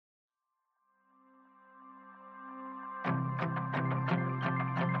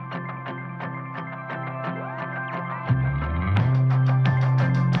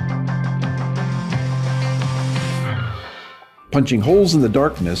Punching Holes in the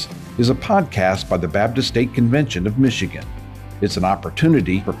Darkness is a podcast by the Baptist State Convention of Michigan. It's an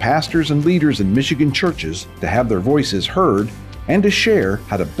opportunity for pastors and leaders in Michigan churches to have their voices heard and to share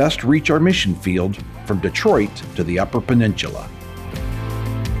how to best reach our mission field from Detroit to the Upper Peninsula.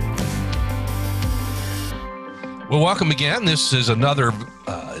 Well, welcome again. This is another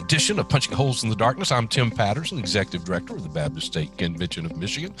edition of Punching Holes in the Darkness. I'm Tim Patterson, Executive Director of the Baptist State Convention of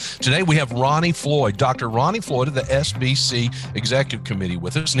Michigan. Today we have Ronnie Floyd, Dr. Ronnie Floyd of the SBC Executive Committee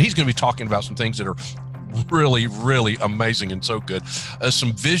with us, and he's going to be talking about some things that are really, really amazing and so good.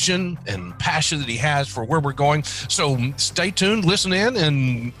 Some vision and passion that he has for where we're going. So stay tuned, listen in,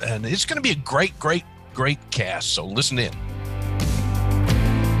 and it's going to be a great cast. So listen in.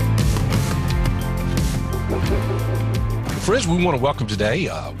 Friends, we want to welcome today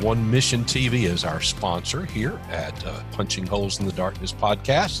One Mission TV as our sponsor here at Punching Holes in the Darkness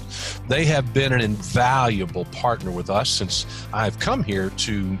podcast. They have been an invaluable partner with us since I've come here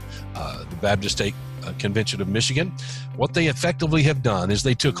to the Baptist State Convention of Michigan. What they effectively have done is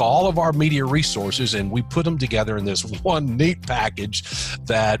they took all of our media resources and we put them together in this one neat package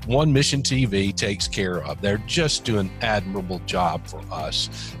that One Mission TV takes care of. They're just doing an admirable job for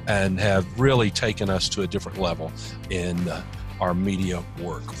us and have really taken us to a different level in our media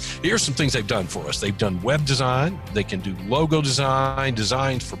work. Here's some things they've done for us. They've done web design. They can do logo design,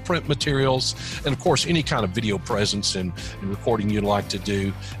 designs for print materials, and of course, any kind of video presence and recording you'd like to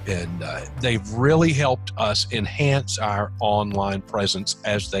do. And they've really helped us enhance our online presence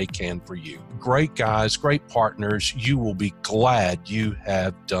as they can for you. Great guys, great partners. You will be glad you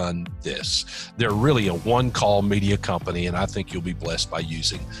have done this. They're really a one-call media company, and I think you'll be blessed by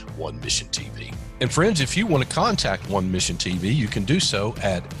using One Mission TV. And friends, if you want to contact One Mission TV, you can do so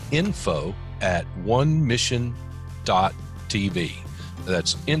at info@onemission.tv.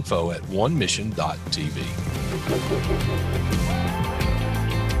 That's info@onemission.tv.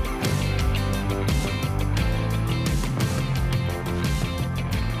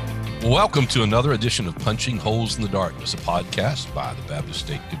 Welcome to another edition of Punching Holes in the Darkness, a podcast by the Baptist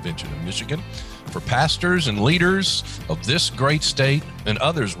State Convention of Michigan for pastors and leaders of this great state and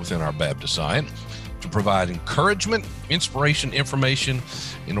others within our Baptist Zion to provide encouragement, inspiration, information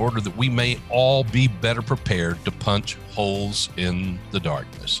in order that we may all be better prepared to punch holes in the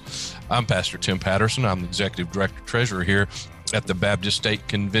darkness. I'm Pastor Tim Patterson. I'm the Executive Director Treasurer here at the Baptist State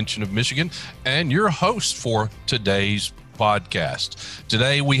Convention of Michigan and your host for today's podcast.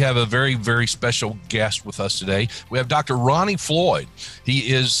 Today we have a very, very special guest with us today. We have Dr. Ronnie Floyd.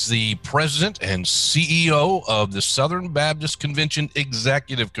 He is the president and CEO of the Southern Baptist Convention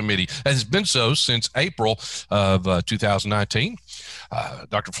Executive Committee, has been so since April of 2019.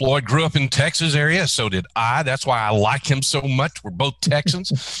 Dr. Floyd grew up in Texas area, so did I. That's why I like him so much. We're both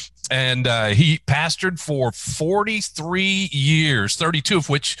Texans. And he pastored for 43 years, 32 of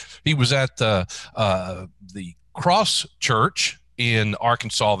which he was at the Cross Church in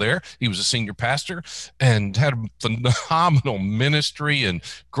Arkansas there. He was a senior pastor and had a phenomenal ministry and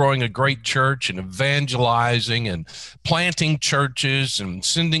growing a great church and evangelizing and planting churches and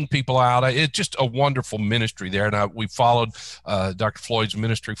sending people out. It's just a wonderful ministry there. And we followed Dr. Floyd's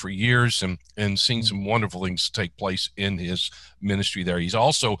ministry for years and seen some wonderful things take place in his ministry there. He's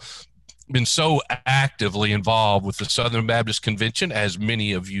also been so actively involved with the Southern Baptist Convention, as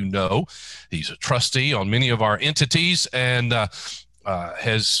many of you know. He's a trustee on many of our entities and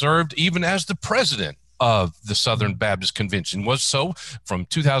has served even as the president of the Southern Baptist Convention, was so from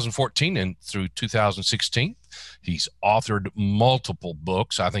 2014 and through 2016. He's authored multiple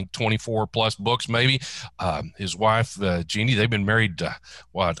books, I think 24 plus books maybe. His wife, Jeannie, they've been married,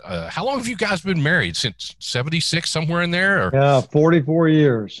 how long have you guys been married? Since 76, somewhere in there? Or? Yeah, 44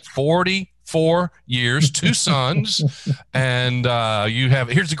 years. 44 years, two sons, and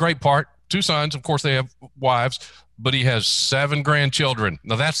here's the great part, two sons, of course they have wives, but he has 7 grandchildren.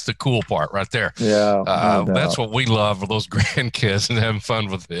 Now that's the cool part right there. Yeah, no that's what we love, for those grandkids and having fun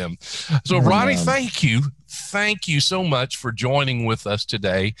with them. So Ronnie, thank you so much for joining with us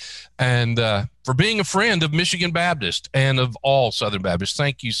today and for being a friend of Michigan Baptist and of all Southern Baptists.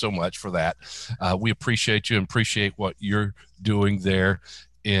 Thank you so much for that. We appreciate you and appreciate what you're doing there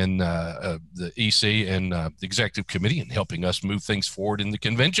in the EC and the Executive Committee and helping us move things forward in the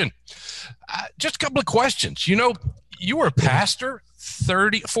convention. Just a couple of questions. You know, you were a pastor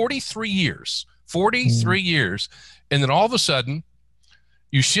 43 years, and then all of a sudden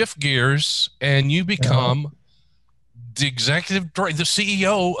you shift gears and you become the executive director, the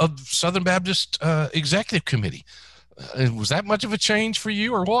CEO of Southern Baptist Executive Committee. Was that much of a change for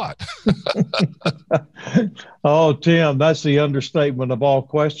you or what? Oh, Tim, that's the understatement of all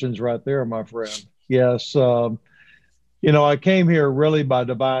questions right there, my friend. Yes. I came here really by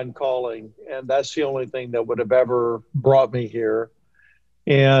divine calling, and that's the only thing that would have ever brought me here.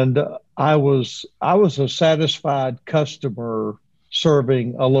 And I was a satisfied customer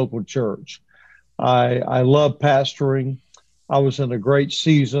serving a local church. I love pastoring. I was in a great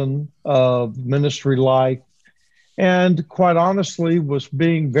season of ministry life, and quite honestly, was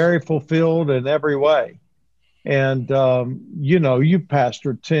being very fulfilled in every way. And you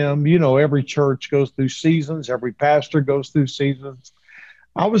pastor Tim. Every church goes through seasons. Every pastor goes through seasons.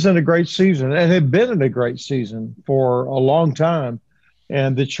 I was in a great season and had been in a great season for a long time,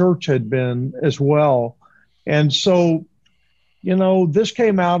 and the church had been as well. And so, this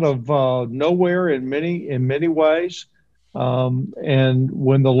came out of nowhere in many ways. And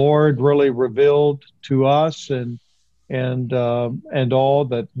when the Lord really revealed to us and all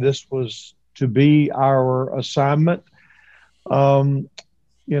that this was to be our assignment, um,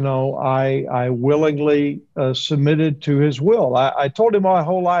 I willingly submitted to His will. I told Him my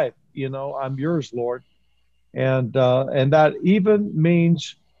whole life, I'm yours, Lord, and that even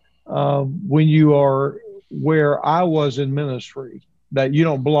means when you are where I was in ministry, that you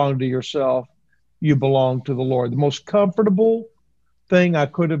don't belong to yourself, you belong to the Lord. The most comfortable thing I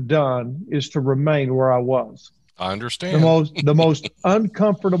could have done is to remain where I was. I The understand. most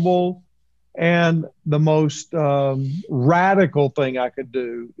uncomfortable and the most radical thing I could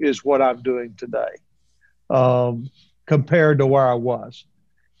do is what I'm doing today, compared to where I was.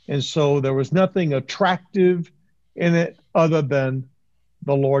 And so there was nothing attractive in it other than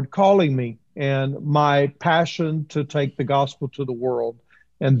the Lord calling me and my passion to take the gospel to the world.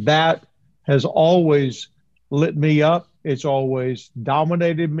 And that has always lit me up. It's always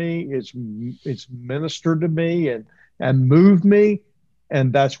dominated me. It's ministered to me and moved me.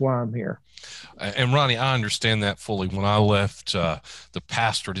 And that's why I'm here. And Ronnie, I understand that fully. When I left the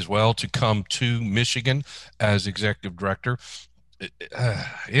pastorate as well to come to Michigan as executive director,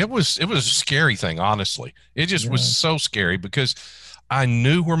 it was a scary thing, honestly. It just was so scary because I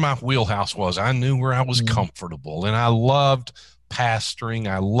knew where my wheelhouse was. I knew where I was comfortable, and I loved pastoring.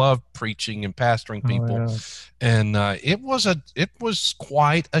 I loved preaching and pastoring people. And it was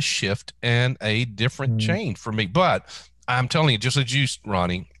quite a shift and a different change for me. But I'm telling you, just as you,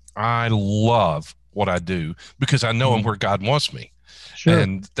 Ronnie, I love what I do because I know I'm where God wants me. Sure.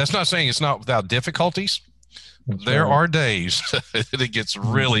 And that's not saying it's not without difficulties. There are days that it gets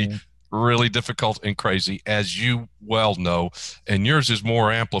really, really difficult and crazy, as you well know, and yours is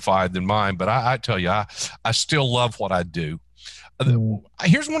more amplified than mine. But I tell you, I still love what I do.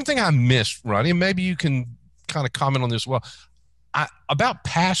 Here's one thing I missed, Ronnie, and maybe you can kind of comment on this as well. About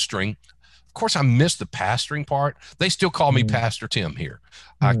pastoring, of course, I missed the pastoring part. They still call me Pastor Tim here.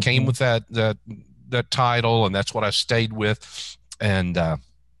 I came with that title, and that's what I stayed with. And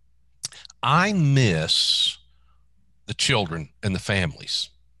I miss the children and the families,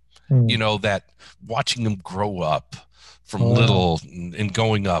 that watching them grow up from little and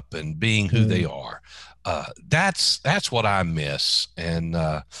going up and being who they are. That's what I miss. And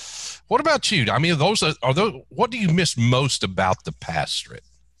what about you? I mean, what do you miss most about the pastorate?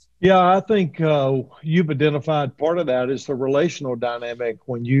 Yeah, I think you've identified part of that is the relational dynamic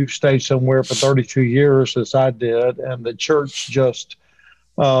when you stay somewhere for 32 years, as I did, and the church just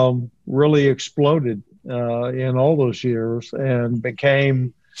really exploded in all those years and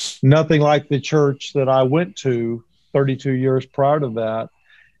became nothing like the church that I went to 32 years prior to that.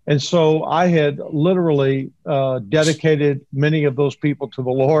 And so I had literally dedicated many of those people to the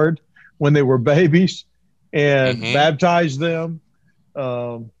Lord when they were babies and baptized them,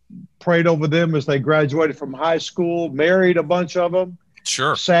 prayed over them as they graduated from high school, married a bunch of them.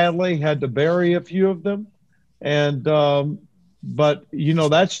 Sure. Sadly, had to bury a few of them. And, but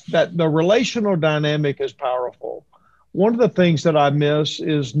the relational dynamic is powerful. One of the things that I miss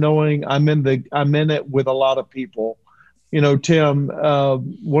is knowing I'm in it with a lot of people. Tim,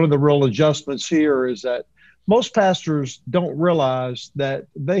 one of the real adjustments here is that most pastors don't realize that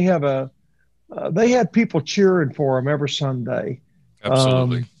they have people cheering for them every Sunday.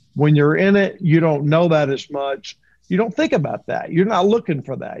 Absolutely. When you're in it, you don't know that as much. You don't think about that. You're not looking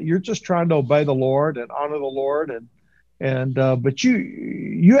for that. You're just trying to obey the Lord and honor the Lord. But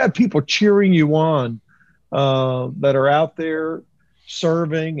you have people cheering you on that are out there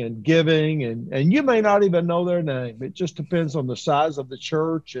serving and giving, and you may not even know their name. It just depends on the size of the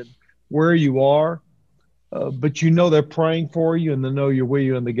church and where you are. But they're praying for you and they know you're with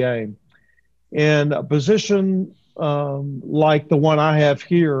you in the game. And a position like the one I have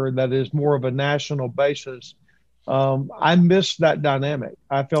here that is more of a national basis, I miss that dynamic.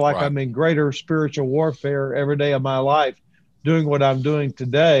 I feel like I'm in greater spiritual warfare every day of my life doing what I'm doing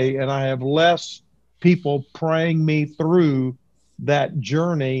today, and I have less people praying me through that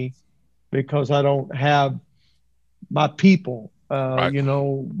journey because I don't have my people, Right.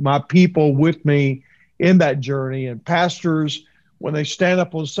 my people with me in that journey. And pastors, when they stand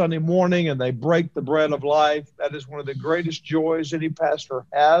up on Sunday morning and they break the bread of life, that is one of the greatest joys any pastor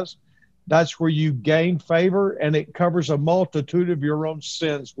has. That's where you gain favor, and it covers a multitude of your own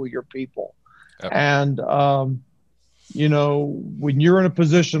sins with your people. Yep. And, when you're in a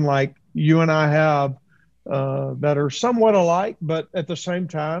position like you and I have that are somewhat alike, but at the same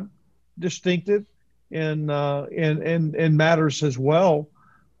time distinctive in matters as well,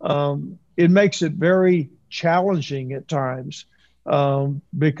 it makes it very challenging at times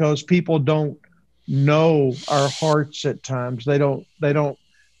because people don't know our hearts at times.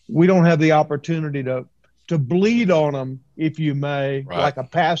 We don't have the opportunity to bleed on them, if you may, Right. like a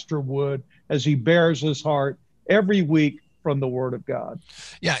pastor would as he bears his heart every week from the Word of God.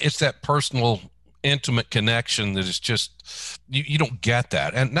 Yeah, it's that personal, intimate connection that is just, you don't get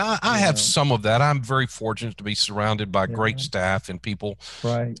that. And now I have some of that. I'm very fortunate to be surrounded by great staff and people,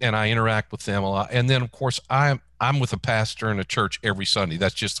 Right. and I interact with them a lot. And then, of course, I'm with a pastor in a church every Sunday.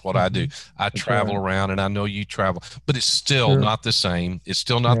 That's just what I do. I travel around, and I know you travel, but it's still not the same. It's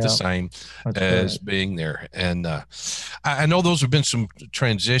still not the same as being there. And I know those have been some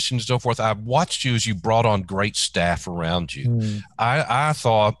transitions and so forth. I've watched you as you brought on great staff around you. I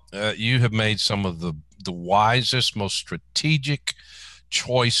thought you have made some of the wisest, most strategic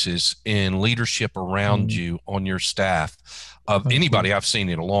choices in leadership around you on your staff of anybody I've seen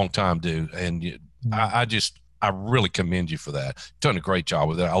in a long time do. And I really commend you for that. You've done a great job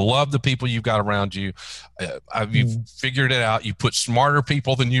with it. I love the people you've got around you. You've figured it out. You put smarter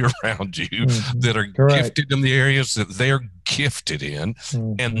people than you around you that are gifted in the areas that they're gifted in,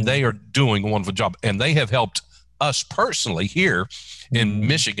 and they are doing a wonderful job. And they have helped us personally here in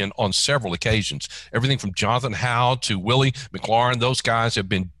Michigan on several occasions. Everything from Jonathan Howe to Willie McLaurin, those guys have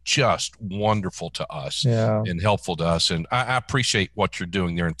been just wonderful to us and helpful to us. And I appreciate what you're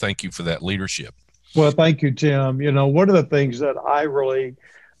doing there, and thank you for that leadership. Well, thank you, Tim. One of the things that I really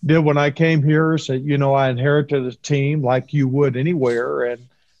did when I came here is that, I inherited a team like you would anywhere.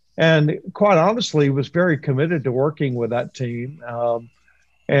 And quite honestly, was very committed to working with that team.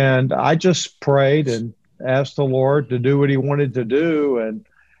 And I just prayed and asked the Lord to do what he wanted to do.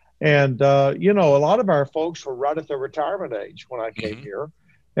 And a lot of our folks were right at the retirement age when I came here.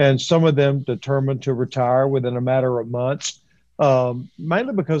 And some of them determined to retire within a matter of months.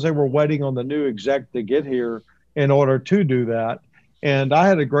 Mainly because they were waiting on the new exec to get here in order to do that. And I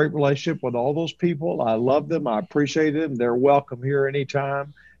had a great relationship with all those people. I love them. I appreciate them. They're welcome here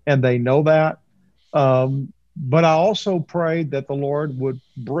anytime, and they know that. But I also prayed that the Lord would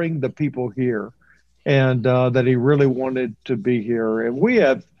bring the people here and that he really wanted to be here. And we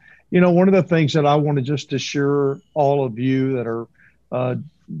have, one of the things that I want to just assure all of you that are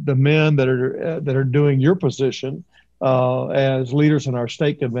the men that are doing your position as leaders in our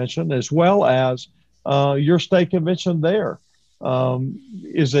state convention, as well as your state convention there,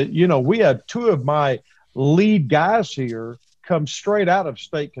 is that, we have two of my lead guys here come straight out of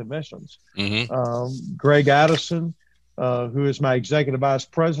state conventions. Greg Addison, who is my executive vice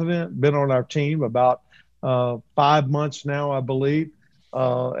president, been on our team about 5 months now, I believe,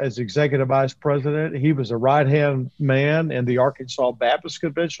 as executive vice president. He was a right-hand man in the Arkansas Baptist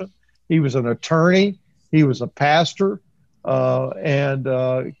Convention. He was an attorney. He was a pastor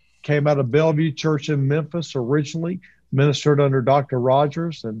and came out of Bellevue Church in Memphis originally, ministered under Dr.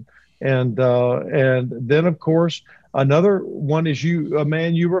 Rogers. And then, of course, another one is a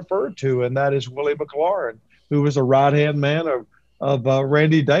man you referred to, and that is Willie McLaurin, who was a right-hand man of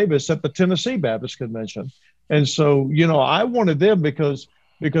Randy Davis at the Tennessee Baptist Convention. And so, I wanted them because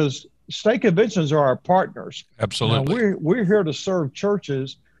state conventions are our partners. Absolutely. Now, we're here to serve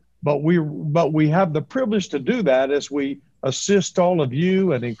churches, but we have the privilege to do that as we assist all of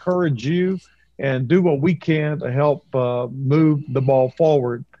you and encourage you and do what we can to help move the ball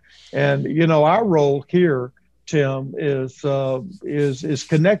forward. And our role here, Tim, is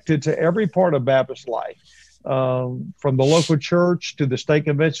connected to every part of Baptist life, from the local church to the state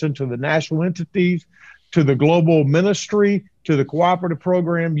convention to the national entities to the global ministry to the cooperative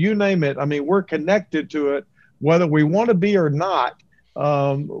program. You name it. I mean, we're connected to it, whether we want to be or not.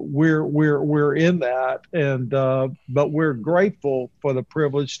 We're in that, and but we're grateful for the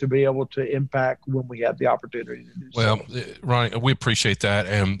privilege to be able to impact when we have the opportunity to do so. Well, Ronnie, we appreciate that,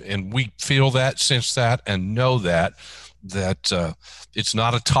 and we feel that, sense that, and know that it's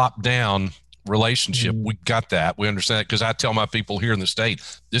not a top-down relationship. We got that. We understand that, because I tell my people here in the state,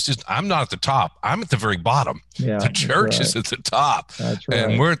 I'm not at the top. I'm at the very bottom. Yeah, the church is at the top. That's right.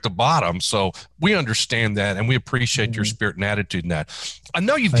 And we're at the bottom. So we understand that, and we appreciate your spirit and attitude in that. I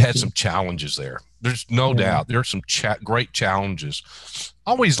know you've had some challenges there. There's no doubt. There are some great challenges.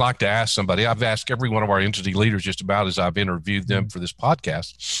 I always like to ask somebody, I've asked every one of our entity leaders just about as I've interviewed them for this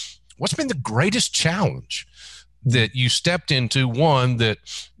podcast, what's been the greatest challenge that you stepped into, one that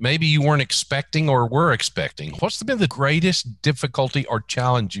maybe you weren't expecting or were expecting? What's been the greatest difficulty or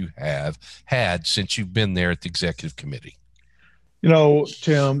challenge you have had since you've been there at the executive committee? You know,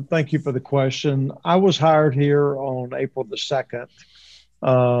 Tim, thank you for the question. I was hired here on April the 2nd.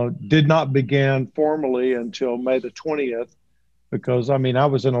 Did not begin formally until May the 20th, because I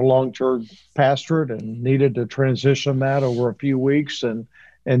was in a long-term pastorate and needed to transition that over a few weeks and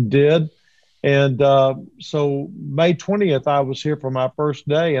did. And so May 20th, I was here for my first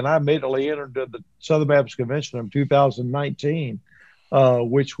day, and I immediately entered the Southern Baptist Convention of 2019,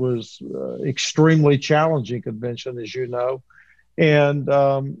 which was extremely challenging convention, as you know. And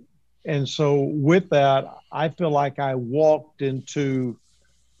so with that, I feel like I walked into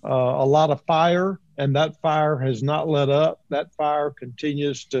a lot of fire, and that fire has not let up. That fire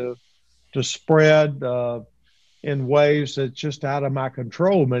continues to spread in ways that's just out of my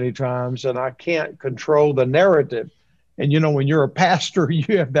control many times, and I can't control the narrative. And, you know, when you're a pastor,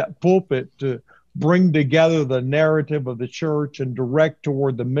 you have that pulpit to bring together the narrative of the church and direct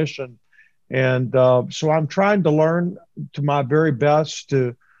toward the mission. And so I'm trying to learn to my very best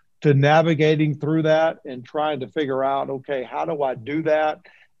to navigating through that and trying to figure out, okay, how do I do that?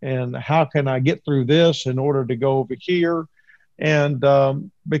 And how can I get through this in order to go over here? And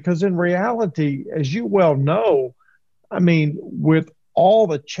because in reality, as you well know, with all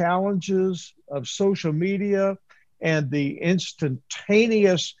the challenges of social media and the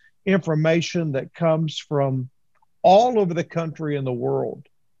instantaneous information that comes from all over the country and the world,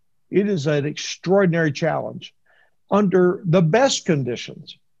 it is an extraordinary challenge under the best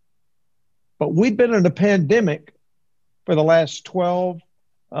conditions. But we've been in a pandemic for the last 12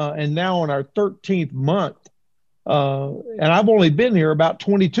 and now in our 13th month. And I've only been here about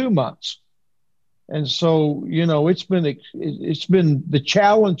 22 months. And so, you know, the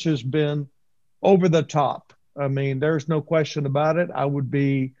challenge has been over the top. There's no question about it. I would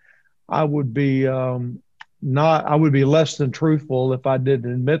be less than truthful if I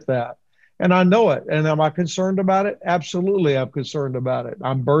didn't admit that. And I know it. And am I concerned about it? Absolutely, I'm concerned about it.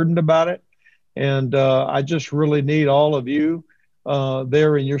 I'm burdened about it. And I just really need all of you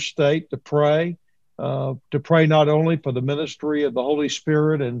there in your state to pray not only for the ministry of the Holy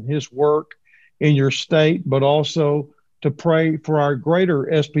Spirit and his work in your state, but also to pray for our greater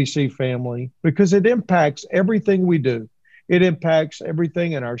SBC family, because it impacts everything we do. It impacts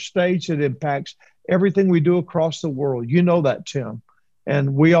everything in our states. It impacts everything we do across the world. You know that, Tim.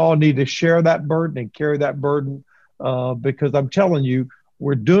 And we all need to share that burden and carry that burden because I'm telling you,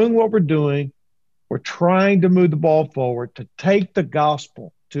 we're doing what we're doing. We're trying to move the ball forward to take the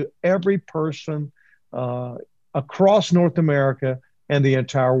gospel to every person across North America and the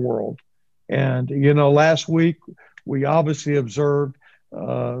entire world. And, you know, last week we obviously observed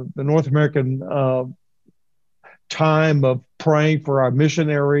the North American time of praying for our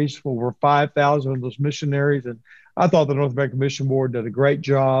missionaries, for over 5,000 of those missionaries. And I thought the North American Mission Board did a great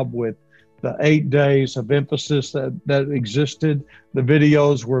job with the 8 days of emphasis that existed. The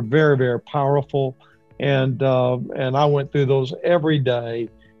videos were very, very powerful. And I went through those every day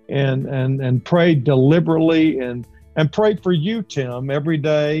and prayed deliberately and prayed for you, Tim, every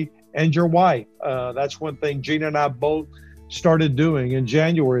day, and your wife. That's one thing Gina and I both started doing in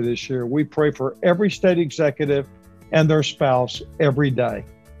January this year. We pray for every state executive and their spouse every day.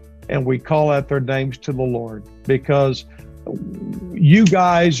 And we call out their names to the Lord, because you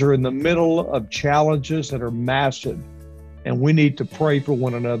guys are in the middle of challenges that are massive, and we need to pray for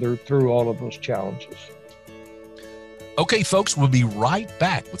one another through all of those challenges. Okay, folks, we'll be right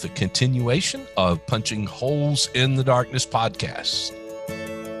back with a continuation of Punching Holes in the Darkness podcast.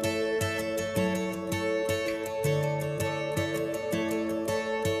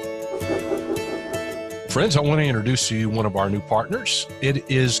 Friends, I want to introduce to you one of our new partners. It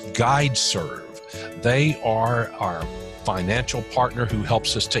is GuideServe. They are our financial partner who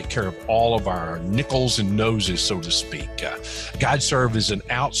helps us take care of all of our nickels and noses, so to speak. GuideServe is an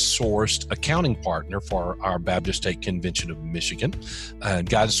outsourced accounting partner for our Baptist State Convention of Michigan.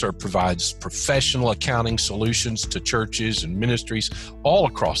 GuideServe provides professional accounting solutions to churches and ministries all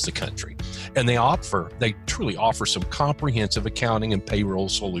across the country. And they truly offer some comprehensive accounting and payroll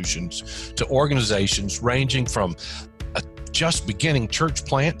solutions to organizations ranging from just beginning church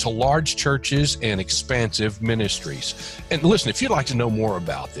plant to large churches and expansive ministries. And listen, if you'd like to know more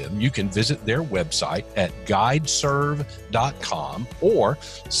about them, you can visit their website at guideserve.com or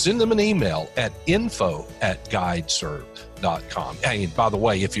send them an email at info@guideserve.com. Hey, and by the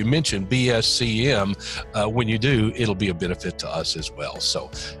way, if you mention BSCM, when you do, it'll be a benefit to us as well.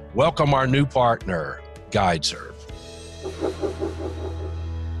 So welcome our new partner, GuideServe.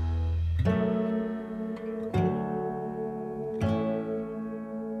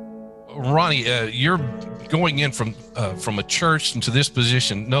 Ronnie, you're going in from a church into this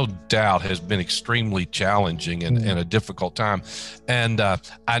position, no doubt has been extremely challenging and a difficult time. And I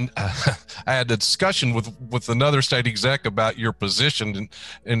had a discussion with another state exec about your position,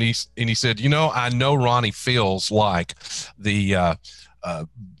 and he said, I know Ronnie feels like the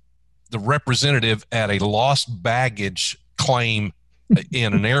representative at a lost baggage claim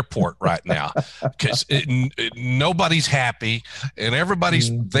in an airport right now, because nobody's happy and everybody's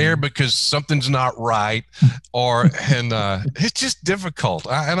there because something's not right, and it's just difficult.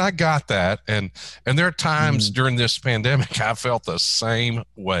 I got that, and there are times during this pandemic I felt the same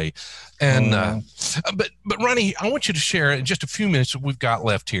way. And but Ronnie, I want you to share in just a few minutes that we've got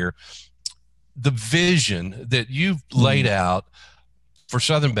left here the vision that you've laid out for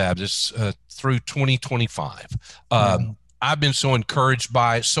Southern Baptists through 2025. I've been so encouraged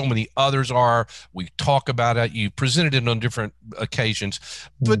by it. So many others are. We talk about it. You presented it on different occasions.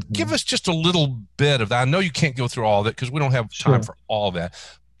 But give us just a little bit of that. I know you can't go through all of it because we don't have time for all of that.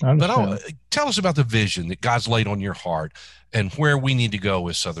 But tell us about the vision that God's laid on your heart and where we need to go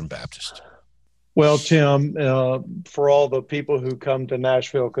as Southern Baptists. Well, Tim, for all the people who come to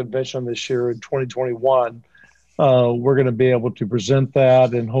Nashville Convention this year in 2021, we're going to be able to present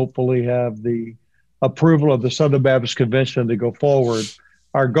that and hopefully have the approval of the Southern Baptist Convention to go forward.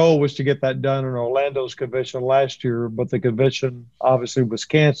 Our goal was to get that done in Orlando's convention last year, but the convention obviously was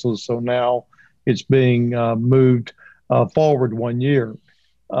canceled, so now it's being moved forward 1 year.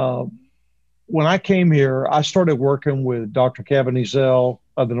 When I came here, I started working with Dr. Kevin Ezell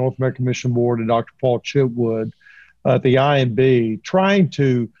of the North American Mission Board and Dr. Paul Chitwood at the IMB, trying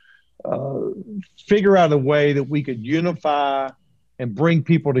to figure out a way that we could unify and bring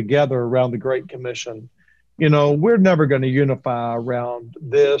people together around the Great Commission. We're never going to unify around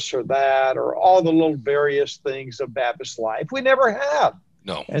this or that or all the little various things of Baptist life. We never have.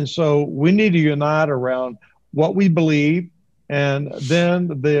 No. And so we need to unite around what we believe and then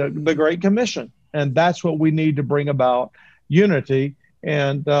the Great Commission. And that's what we need to bring about, unity.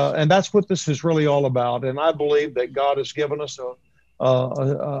 And that's what this is really all about. And I believe that God has given us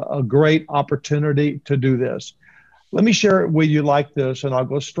a great opportunity to do this. Let me share it with you like this, and I'll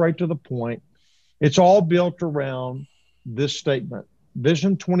go straight to the point. It's all built around this statement.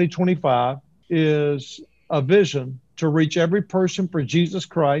 Vision 2025 is a vision to reach every person for Jesus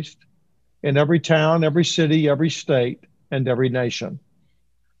Christ in every town, every city, every state, and every nation.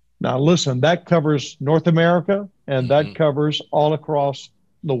 Now, listen, that covers North America, and that covers all across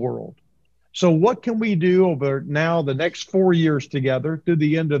the world. So what can we do over now the next 4 years together through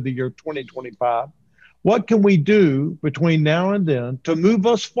the end of the year 2025? What can we do between now and then to move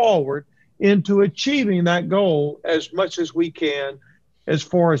us forward into achieving that goal as much as we can, as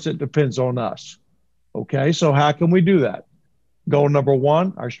far as it depends on us? Okay, so how can we do that? Goal number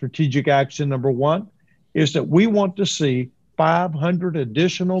one, our strategic action number one, is that we want to see 500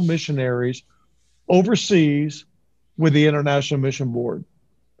 additional missionaries overseas with the International Mission Board.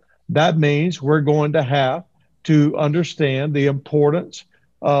 That means we're going to have to understand the importance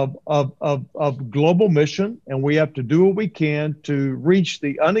of global mission, and we have to do what we can to reach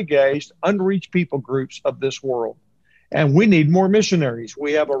the unengaged, unreached people groups of this world. And we need more missionaries.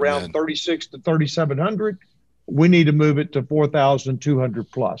 We have around 36 to 3,700. We need to move it to 4,200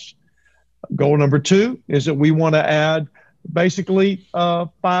 plus. Goal number two is that we want to add basically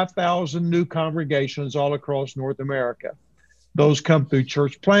 5,000 new congregations all across North America. Those come through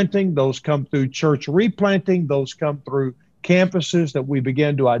church planting. Those come through church replanting. Those come through campuses that we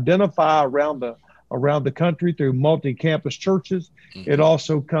begin to identify around the country through multi-campus churches. It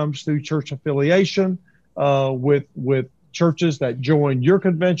also comes through church affiliation with churches that join your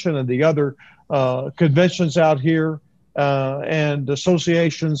convention and the other conventions out here and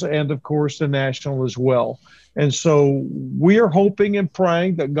associations, and of course the national as well. And so we are hoping and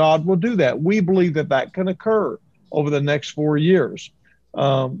praying that God will do that. We believe that that can occur over the next 4 years.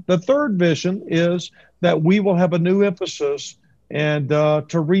 The third vision is that we will have a new emphasis and to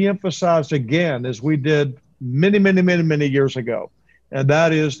reemphasize again, as we did many years ago, and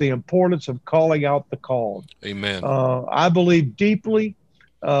that is the importance of calling out the called. Amen. I believe deeply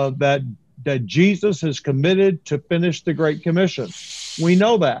that that Jesus is committed to finish the Great Commission. We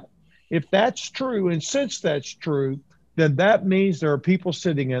know that. If that's true, and since that's true, then that means there are people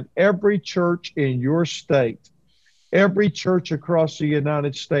sitting in every church in your state, every church across the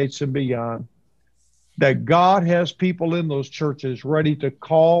United States and beyond, that God has people in those churches ready to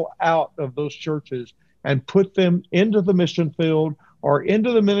call out of those churches and put them into the mission field or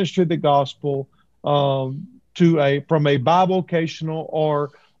into the ministry of the gospel from a bivocational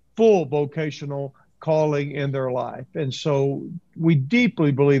or full vocational calling in their life. And so we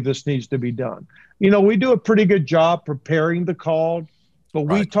deeply believe this needs to be done. We do a pretty good job preparing the called, but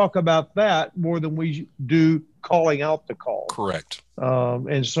we talk about that more than we do calling out the call. Correct.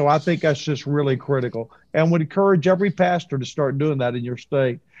 And so I think that's just really critical, and would encourage every pastor to start doing that in your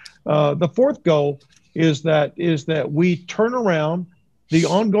state. The fourth goal is that we turn around the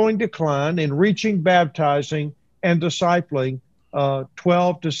ongoing decline in reaching, baptizing, and discipling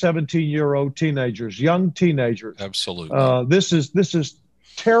 12 to 17-year-old teenagers, young teenagers. Absolutely. This is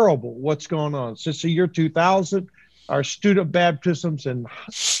terrible what's going on. Since the year 2000, our student baptisms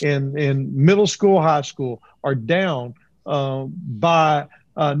in middle school, high school are down by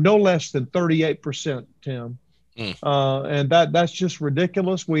no less than 38%, Tim. And that's just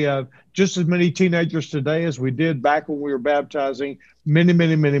ridiculous. We have just as many teenagers today as we did back when we were baptizing many,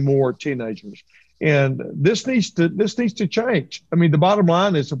 many, many more teenagers. And this needs to change. I mean, the bottom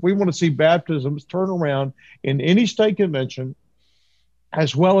line is, if we want to see baptisms turn around in any state convention,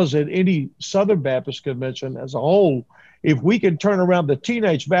 as well as in any Southern Baptist convention as a whole, if we can turn around the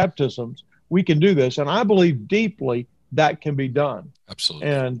teenage baptisms, we can do this. And I believe deeply that can be done. Absolutely.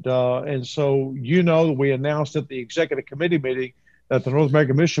 And so, we announced at the executive committee meeting that the North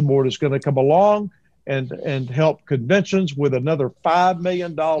American Mission Board is going to come along and help conventions with another $5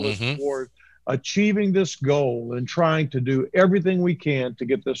 million toward achieving this goal and trying to do everything we can to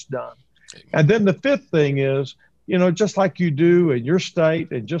get this done. Amen. And then the fifth thing is, just like you do in your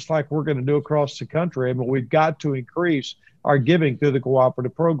state and just like we're going to do across the country, we've got to increase our giving through the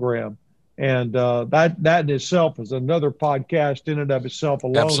cooperative program. And that in itself is another podcast in and of itself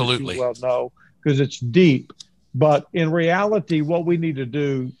alone. Absolutely. As you well know, because it's deep. But in reality, what we need to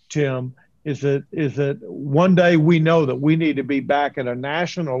do, Tim, is that one day we know that we need to be back at a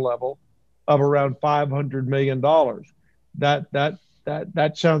national level of around $500 million.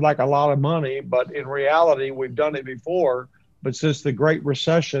 That sounds like a lot of money, but in reality, we've done it before. But since the Great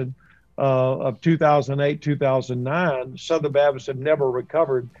Recession of 2008, 2009, Southern Baptists have never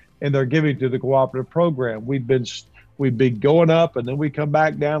recovered in their giving to the cooperative program. We've been going up, and then we come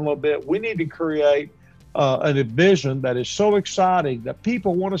back down a little bit. We need to create a vision that is so exciting that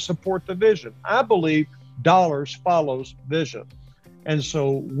people want to support the vision. I believe dollars follows vision. And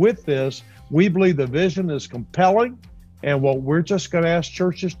so with this, we believe the vision is compelling. And what we're just going to ask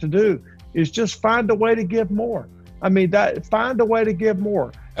churches to do is just find a way to give more. Find a way to give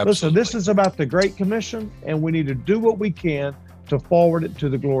more. Absolutely. Listen, this is about the Great Commission, and we need to do what we can to forward it to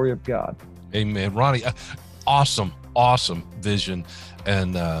the glory of God. Amen. Ronnie, awesome vision.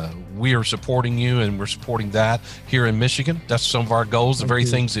 And we are supporting you, and we're supporting that here in Michigan. That's some of our goals. The very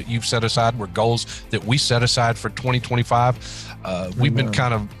things that you've set aside were goals that we set aside for 2025. We've been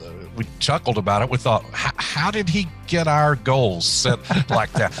we chuckled about it. We thought, how did he get our goals set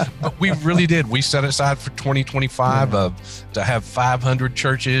like that? But we really did. We set aside for 2025 to have 500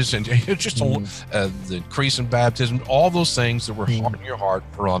 churches, and just the increase in baptism, all those things that were on your heart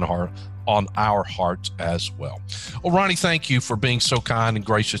are on our hearts as well. Well, Ronnie, thank you for being so kind and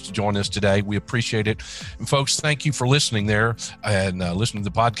gracious to join us today. We appreciate it. And folks, thank you for listening there and listening to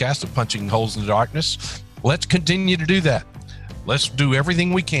the podcast of Punching Holes in the Darkness. Let's continue to do that. Let's do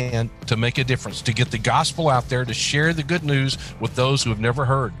everything we can to make a difference, to get the gospel out there, to share the good news with those who have never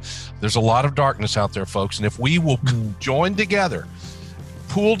heard. There's a lot of darkness out there, folks. And if we will join together,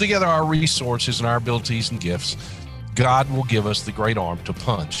 pool together our resources and our abilities and gifts, God will give us the great arm to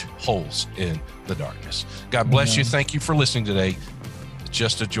punch holes in the darkness. God bless you. Thank you for listening today. It's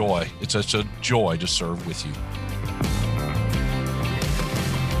just a joy. It's such a joy to serve with you.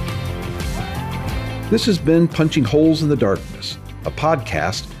 This has been Punching Holes in the Darkness, a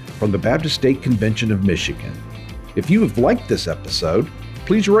podcast from the Baptist State Convention of Michigan. If you have liked this episode,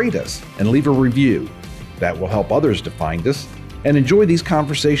 please rate us and leave a review. That will help others to find us and enjoy these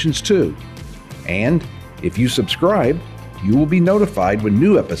conversations too. And if you subscribe, you will be notified when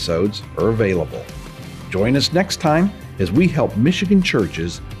new episodes are available. Join us next time as we help Michigan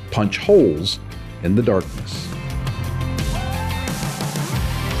churches punch holes in the darkness.